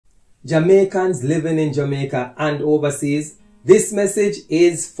Jamaicans living in Jamaica and overseas, this message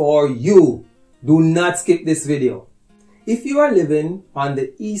is for you. Do not skip this video. If you are living on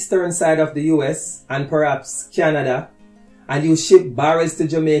the eastern side of the US and perhaps Canada, and you ship barrels to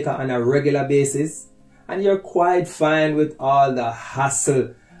Jamaica on a regular basis, and you're quite fine with all the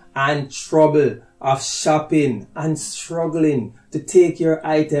hassle and trouble of shopping and struggling to take your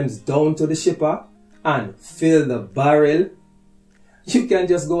items down to the shipper and fill the barrel, you can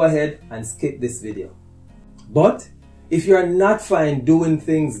just go ahead and skip this video. But if you're not fine doing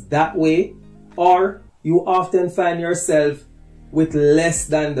things that way, or you often find yourself with less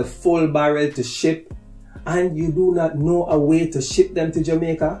than the full barrel to ship, and you do not know a way to ship them to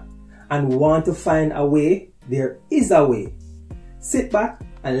Jamaica and want to find a way, there is a way. Sit back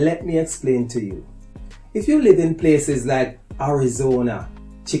and let me explain to you. If you live in places like Arizona,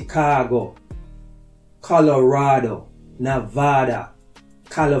 Chicago, Colorado, Nevada,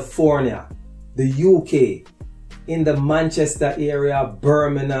 California, the UK, in the Manchester area,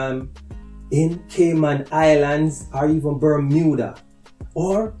 Birmingham, in Cayman Islands, or even Bermuda,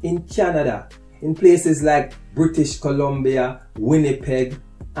 or in Canada, in places like British Columbia, Winnipeg,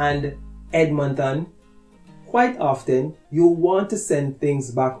 and Edmonton, quite often you want to send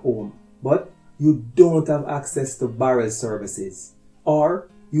things back home, but you don't have access to barrel services, or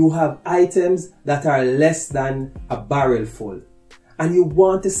you have items that are less than a barrel full, and you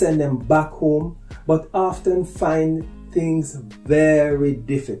want to send them back home, but often find things very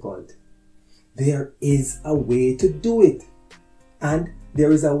difficult. There is a way to do it, and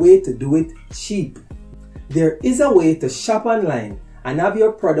there is a way to do it cheap. There is a way to shop online and have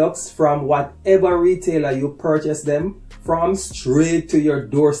your products from whatever retailer you purchase them from straight to your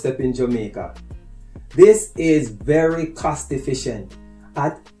doorstep in Jamaica. This is very cost efficient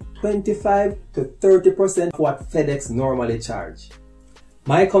at 25 to 30% of what FedEx normally charge.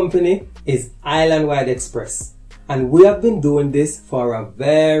 My company is Islandwide Express, and we have been doing this for a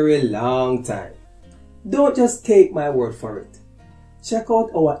very long time. Don't just take my word for it. Check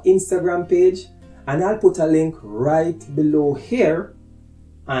out our Instagram page, and I'll put a link right below here.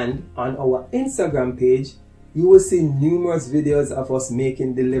 And on our Instagram page, you will see numerous videos of us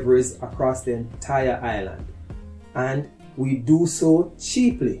making deliveries across the entire island. And we do so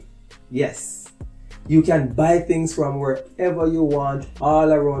cheaply. Yes, you can buy things from wherever you want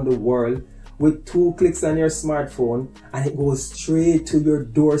all around the world with 2 clicks on your smartphone, and it goes straight to your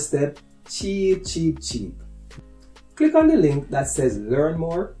doorstep, cheap, cheap, cheap. Click on the link that says learn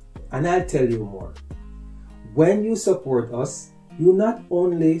more, and I'll tell you more. When you support us, you not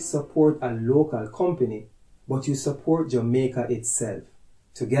only support a local company, but you support Jamaica itself.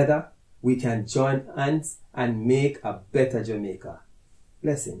 Together, we can join hands and make a better Jamaica.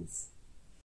 Blessings.